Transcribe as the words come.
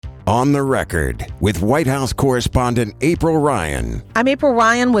On the Record with White House correspondent April Ryan. I'm April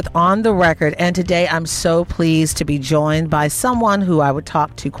Ryan with On the Record, and today I'm so pleased to be joined by someone who I would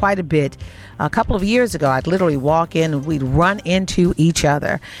talk to quite a bit. A couple of years ago, I'd literally walk in and we'd run into each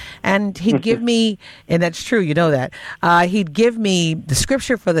other. And he'd give me, and that's true, you know that, he'd give me the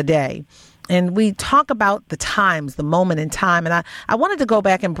scripture for the day. And we talk about the times, the moment in time. And I wanted to go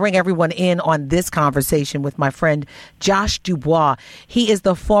back and bring everyone in on this conversation with my friend Josh DuBois. He is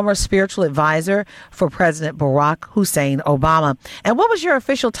the former spiritual advisor for President Barack Hussein Obama. And what was your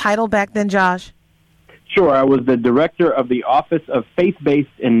official title back then, Josh? Sure. I was the director of the Office of Faith-Based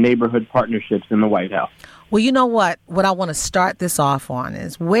and Neighborhood Partnerships in the White House. Well, you know what? What I want to start this off on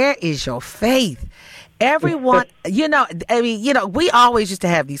is, where is your faith? Everyone, we always used to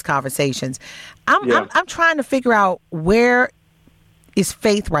have these conversations. I'm trying to figure out, where is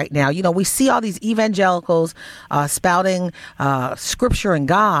faith right now? You know, we see all these evangelicals spouting scripture and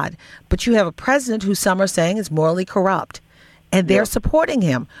God, but you have a president who some are saying is morally corrupt, and they're supporting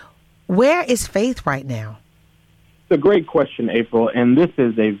him. Where is faith right now? It's a great question, April, and this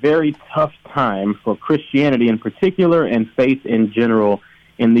is a very tough time for Christianity in particular and faith in general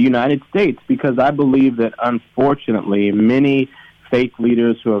in the United States, because I believe that, unfortunately, many faith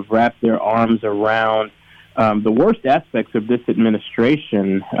leaders who have wrapped their arms around the worst aspects of this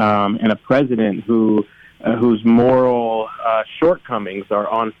administration and a president whose moral shortcomings are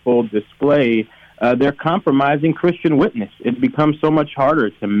on full display, they're compromising Christian witness. It becomes so much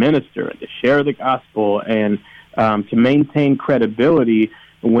harder to minister and to share the gospel and to maintain credibility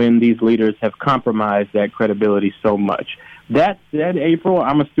when these leaders have compromised that credibility so much. That said, April,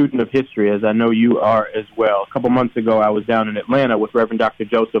 I'm a student of history, as I know you are as well. A couple months ago, I was down in Atlanta with Reverend Dr.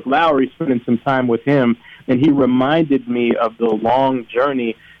 Joseph Lowry, spending some time with him, and he reminded me of the long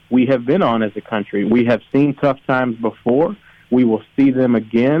journey we have been on as a country. We have seen tough times before. We will see them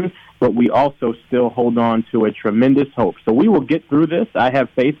again, but we also still hold on to a tremendous hope. So we will get through this. I have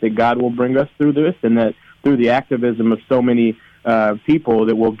faith that God will bring us through this, and that through the activism of so many people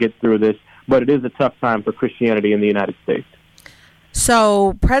that we'll get through this. But it is a tough time for Christianity in the United States.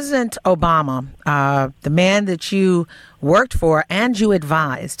 So President Obama, the man that you worked for and you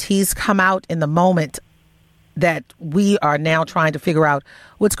advised, he's come out in the moment that we are now trying to figure out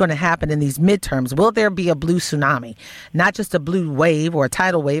what's going to happen in these midterms. Will there be a blue tsunami? Not just a blue wave or a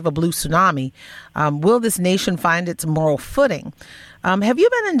tidal wave, a blue tsunami. Will this nation find its moral footing? Have you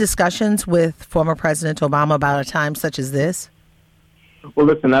been in discussions with former President Obama about a time such as this? Well,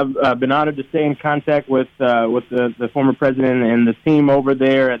 listen, I've been honored to stay in contact with the former president and the team over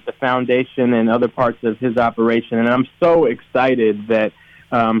there at the foundation and other parts of his operation, and I'm so excited that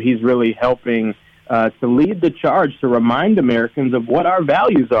he's really helping to lead the charge to remind Americans of what our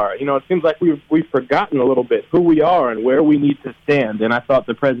values are. You know, it seems like we've forgotten a little bit who we are and where we need to stand, and I thought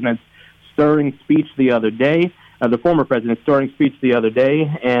the president's stirring speech the other day, the former president's stirring speech the other day,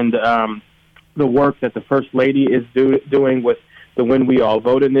 and the work that the First Lady is doing with the When We All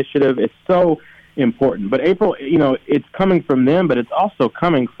Vote initiative. It's so important. But April, you know, it's coming from them, but it's also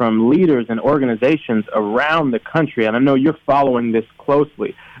coming from leaders and organizations around the country. And I know you're following this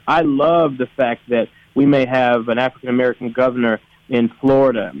closely. I love the fact that we may have an African-American governor in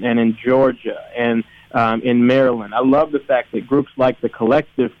Florida and in Georgia and in Maryland. I love the fact that groups like the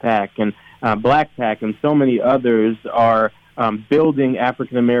Collective PAC and Black PAC and so many others are building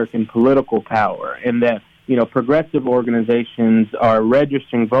African-American political power, and that, you know, progressive organizations are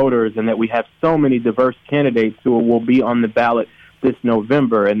registering voters, and that we have so many diverse candidates who will be on the ballot this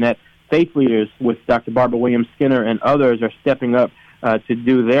November, and that faith leaders with Dr. Barbara Williams Skinner and others are stepping up to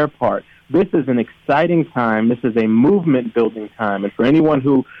do their part. This is an exciting time. This is a movement-building time. And for anyone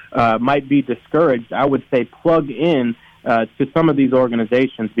who might be discouraged, I would say plug in to some of these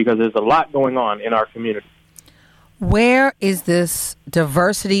organizations, because there's a lot going on in our community. Where is this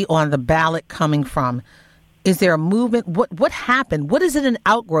diversity on the ballot coming from? Is there a movement? What happened? What is it an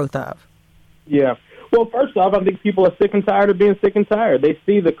outgrowth of? Yeah. Well, first off, I think people are sick and tired of being sick and tired. They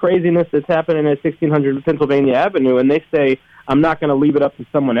see the craziness that's happening at 1600 Pennsylvania Avenue, and they say, I'm not going to leave it up to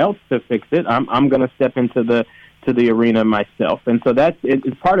someone else to fix it. I'm going to step into the arena myself. And so that's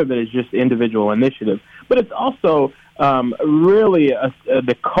it. Part of it is just individual initiative. But it's also really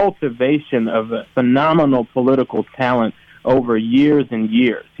the cultivation of a phenomenal political talent over years and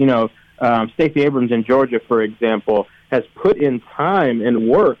years. You know, Stacey Abrams in Georgia, for example, has put in time and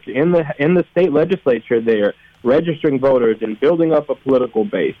work in the state legislature there, registering voters and building up a political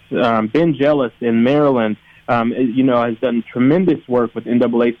base. Ben Jealous in Maryland, has done tremendous work with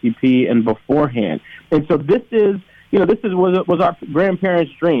NAACP and beforehand. And so this is, was our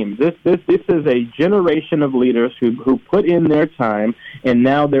grandparents' dream. This is a generation of leaders who put in their time, and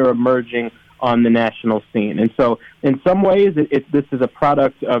now they're emerging on the national scene. And so in some ways, this is a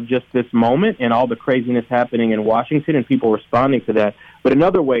product of just this moment and all the craziness happening in Washington and people responding to that. But in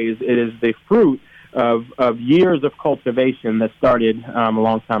other ways, it is the fruit of years of cultivation that started a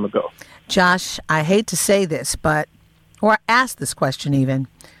long time ago. Josh, I hate to say this, or ask this question even.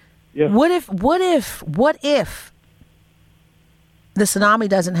 Yeah. What if the tsunami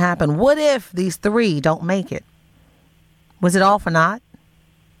doesn't happen? What if these three don't make it? Was it all for naught?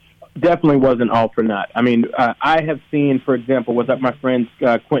 Definitely wasn't all for naught. I mean, I have seen, for example, with my friends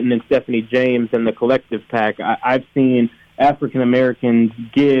Quentin and Stephanie James and the Collective PAC, I've seen African Americans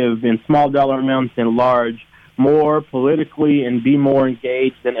give in small dollar amounts and large more politically and be more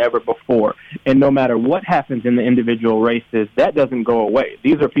engaged than ever before. And no matter what happens in the individual races, that doesn't go away.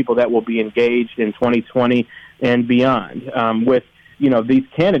 These are people that will be engaged in 2020 and beyond with these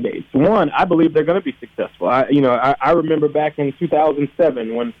candidates. One, I believe they're going to be successful. I remember back in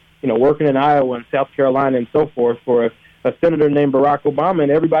 2007 when working in Iowa and South Carolina and so forth for a senator named Barack Obama,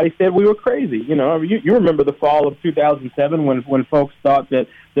 and everybody said we were crazy. You remember the fall of 2007 when folks thought that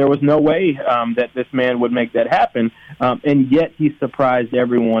there was no way that this man would make that happen, and yet he surprised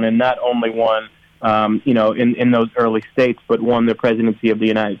everyone and not only won, in those early states, but won the presidency of the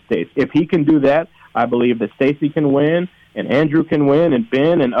United States. If he can do that, I believe that Stacey can win, and Andrew can win, and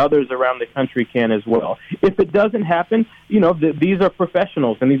Ben and others around the country can as well. If it doesn't happen, these are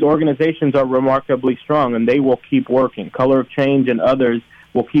professionals, and these organizations are remarkably strong, and they will keep working. Color of Change and others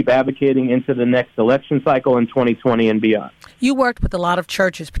will keep advocating into the next election cycle in 2020 and beyond. You worked with a lot of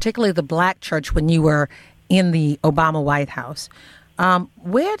churches, particularly the black church, when you were in the Obama White House.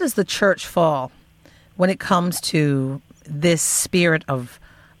 Where does the church fall when it comes to this spirit of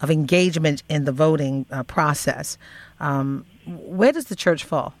engagement in the voting process? Where does the church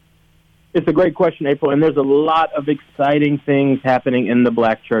fall? It's a great question, April, and there's a lot of exciting things happening in the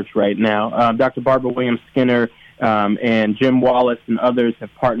black church right now. Dr. Barbara Williams Skinner and Jim Wallace and others have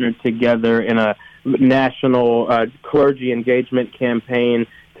partnered together in a national clergy engagement campaign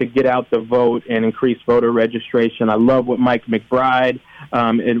to get out the vote and increase voter registration. I love what Mike McBride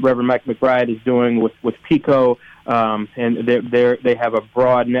and Reverend Mike McBride is doing with PICO, and they have a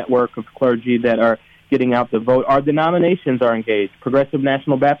broad network of clergy that are getting out the vote. Our denominations are engaged. Progressive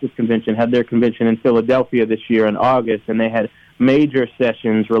National Baptist Convention had their convention in Philadelphia this year in August, and they had major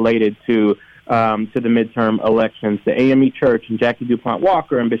sessions related to the midterm elections. The AME Church and Jackie DuPont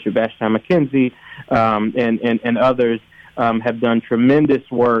Walker and Bishop Vashti McKenzie and others have done tremendous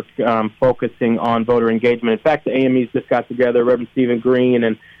work focusing on voter engagement. In fact, the AMEs just got together. Reverend Stephen Green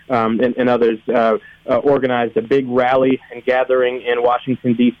and others organized a big rally and gathering in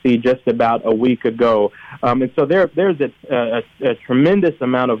Washington, D.C. just about a week ago. And so there's a tremendous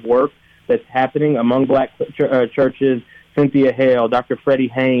amount of work that's happening among black churches. Cynthia Hale, Dr. Freddie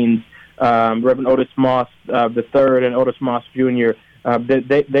Haynes, Reverend Otis Moss III and Otis Moss Jr.,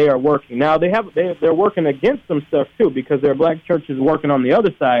 they are working. Now, they're working against some stuff, too, because there are black churches working on the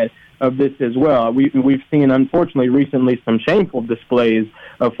other side of this as well. We've seen, unfortunately, recently some shameful displays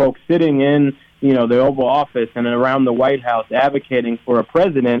of folks sitting in, the Oval Office and around the White House advocating for a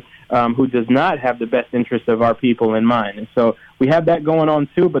president who does not have the best interests of our people in mind. And so we have that going on,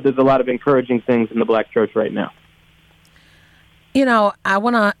 too, but there's a lot of encouraging things in the black church right now. I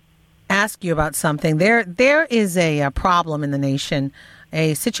want to ask you about something. There is a problem in the nation,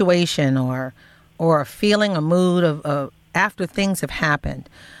 a situation or a feeling, a mood of after things have happened.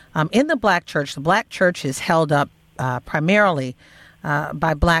 In the black church is held up primarily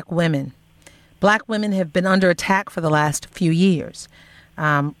by black women. Black women have been under attack for the last few years.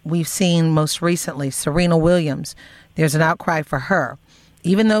 We've seen most recently Serena Williams. There's an outcry for her.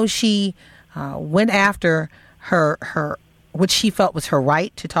 Even though she went after her which she felt was her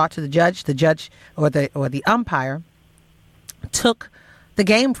right to talk to the judge or the umpire took the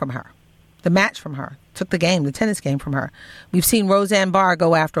game from her, the match from her, took the tennis game from her. We've seen Roseanne Barr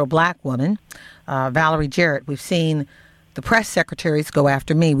go after a black woman, Valerie Jarrett. We've seen the press secretaries go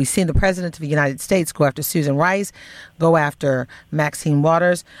after me. We've seen the President of the United States go after Susan Rice, go after Maxine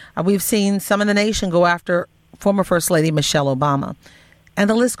Waters. We've seen some in the nation go after former First Lady Michelle Obama. And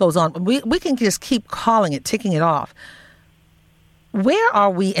the list goes on. We can just keep calling it, ticking it off. Where are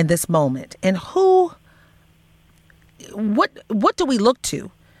we in this moment, and what do we look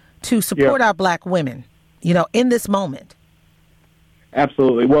to support our black women, in this moment?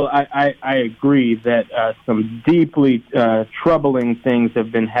 Absolutely. Well, I agree that some deeply troubling things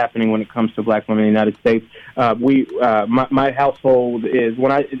have been happening when it comes to black women in the United States. My household is,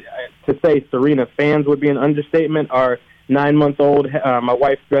 when to say Serena fans would be an understatement. Our 9-month-old, my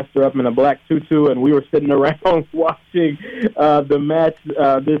wife dressed her up in a black tutu, and we were sitting around watching the match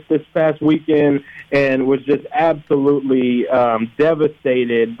this past weekend, and was just absolutely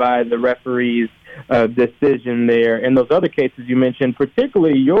devastated by the referee's decision there. And those other cases you mentioned,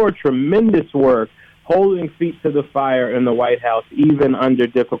 particularly your tremendous work holding feet to the fire in the White House, even under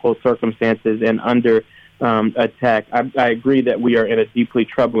difficult circumstances and under attack. I agree that we are in a deeply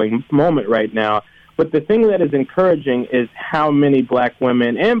troubling moment right now. But the thing that is encouraging is how many black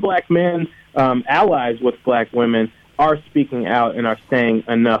women and black men, allies with black women, are speaking out and are saying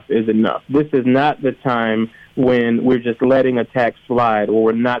enough is enough. This is not the time when we're just letting attacks slide, or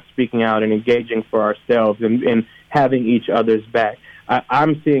we're not speaking out and engaging for ourselves and having each other's back.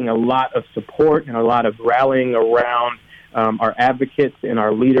 I'm seeing a lot of support and a lot of rallying around our advocates and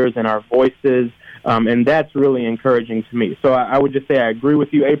our leaders and our voices, and that's really encouraging to me. So I would just say I agree with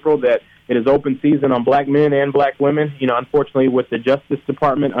you, April, that it is open season on black men and black women. You know, unfortunately, with the Justice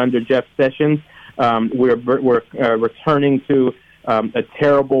Department under Jeff Sessions, we're returning to a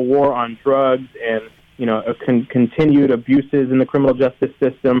terrible war on drugs and, you know, continued abuses in the criminal justice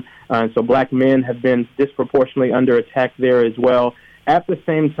system. So black men have been disproportionately under attack there as well. At the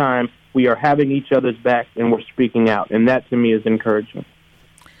same time, we are having each other's backs and we're speaking out. And that, to me, is encouraging.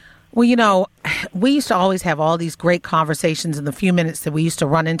 Well, you know, we used to always have all these great conversations in the few minutes that we used to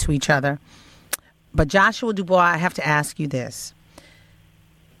run into each other. But Joshua DuBois, I have to ask you this.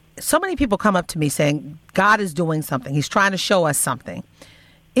 So many people come up to me saying, God is doing something. He's trying to show us something.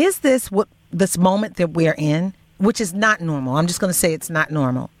 Is this this moment that we're in, which is not normal? I'm just going to say it's not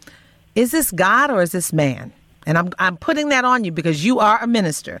normal. Is this God or is this man? And I'm putting that on you because you are a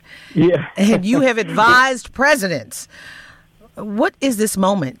minister. Yeah. And you have advised presidents. What is this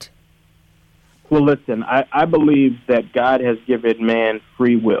moment? Well, listen, I believe that God has given man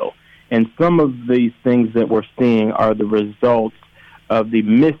free will. And some of these things that we're seeing are the results of the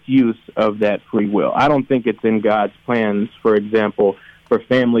misuse of that free will. I don't think it's in God's plans, for example, for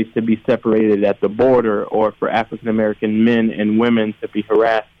families to be separated at the border, or for African-American men and women to be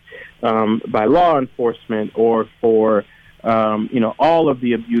harassed by law enforcement, or for, all of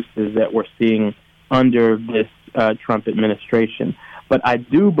the abuses that we're seeing under this Trump administration. But I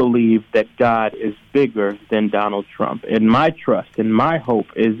do believe that God is bigger than Donald Trump. And my trust and my hope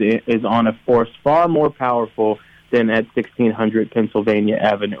is on a force far more powerful than at 1600 Pennsylvania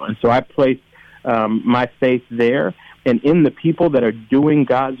Avenue. And so I place my faith there and in the people that are doing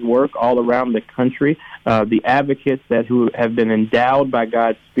God's work all around the country, the advocates who have been endowed by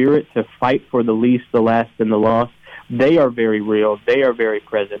God's Spirit to fight for the least, the last, and the lost. They are very real. They are very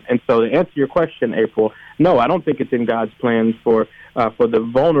present. And so to answer your question, April, no, I don't think it's in God's plans for the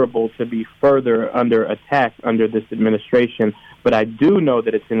vulnerable to be further under attack under this administration. But I do know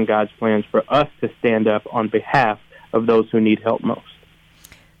that it's in God's plans for us to stand up on behalf of those who need help most.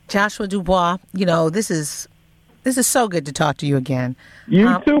 Joshua DuBois, you know, this is so good to talk to you again.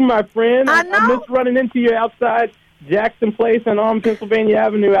 You too, my friend. I know. I miss running into you outside Jackson Place and on Pennsylvania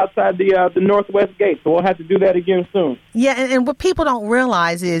Avenue outside the Northwest Gate. So we'll have to do that again soon. Yeah, and what people don't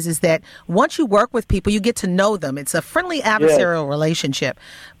realize is that once you work with people, you get to know them. It's a friendly adversarial relationship.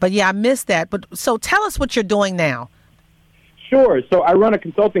 But yeah, I miss that. But so tell us what you're doing now. Sure. So I run a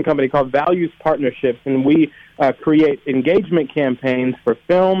consulting company called Values Partnerships, and we create engagement campaigns for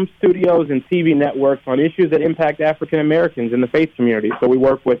film studios and TV networks on issues that impact African Americans in the faith community. So we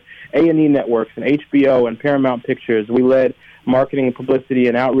work with A&E networks and HBO and Paramount Pictures. We led marketing and publicity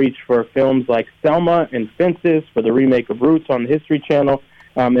and outreach for films like Selma and Fences, for the remake of Roots on the History Channel,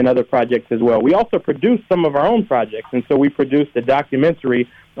 and other projects as well. We also produced some of our own projects, and so we produced a documentary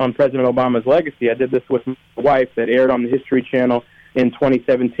on President Obama's legacy. I did this with my wife that aired on the History Channel in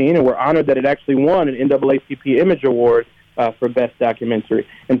 2017, and we're honored that it actually won an NAACP Image Award for Best Documentary.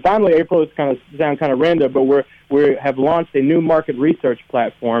 And finally, April, it's sound kind of random, but we have launched a new market research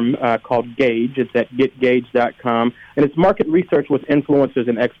platform called Gauge. It's at getgauge.com, and it's market research with influencers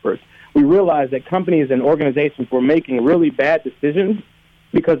and experts. We realized that companies and organizations were making really bad decisions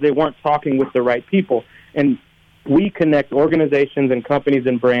because they weren't talking with the right people. And we connect organizations and companies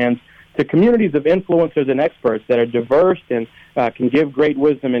and brands to communities of influencers and experts that are diverse and can give great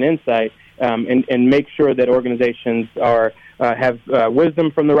wisdom and insight, and make sure that organizations have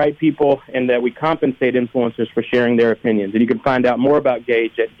wisdom from the right people, and that we compensate influencers for sharing their opinions. And you can find out more about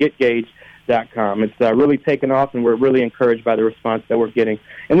Gauge at getgauge.com. It's really taken off, and we're really encouraged by the response that we're getting.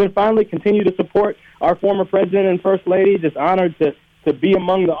 And then finally, continue to support our former president and first lady. Just honored to be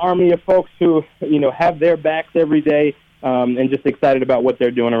among the army of folks who, have their backs every day, and just excited about what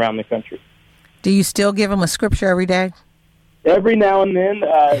they're doing around the country. Do you still give them a scripture every day? every now and then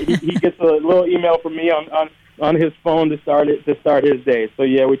he gets a little email from me on his phone to start his day. So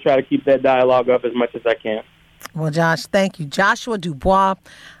yeah, we try to keep that dialogue up as much as I can. Well, Josh, thank you. Joshua DuBois,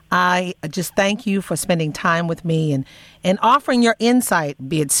 I just thank you for spending time with me and offering your insight,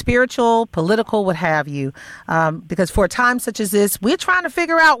 be it spiritual, political, what have you. Because for a time such as this, we're trying to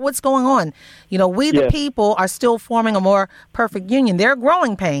figure out what's going on. You know, we the people are still forming a more perfect union. There are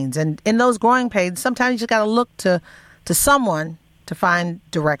growing pains, and in those growing pains, sometimes you just got to look to someone to find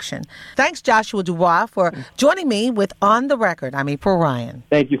direction. Thanks, Joshua DuBois, for joining me with On the Record. I'm April Ryan.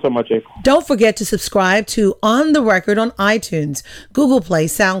 Thank you so much, April. Don't forget to subscribe to On the Record on iTunes, Google Play,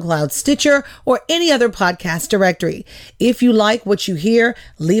 SoundCloud, Stitcher, or any other podcast directory. If you like what you hear,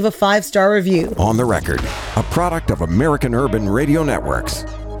 leave a 5-star review. On the Record, a product of American Urban Radio Networks.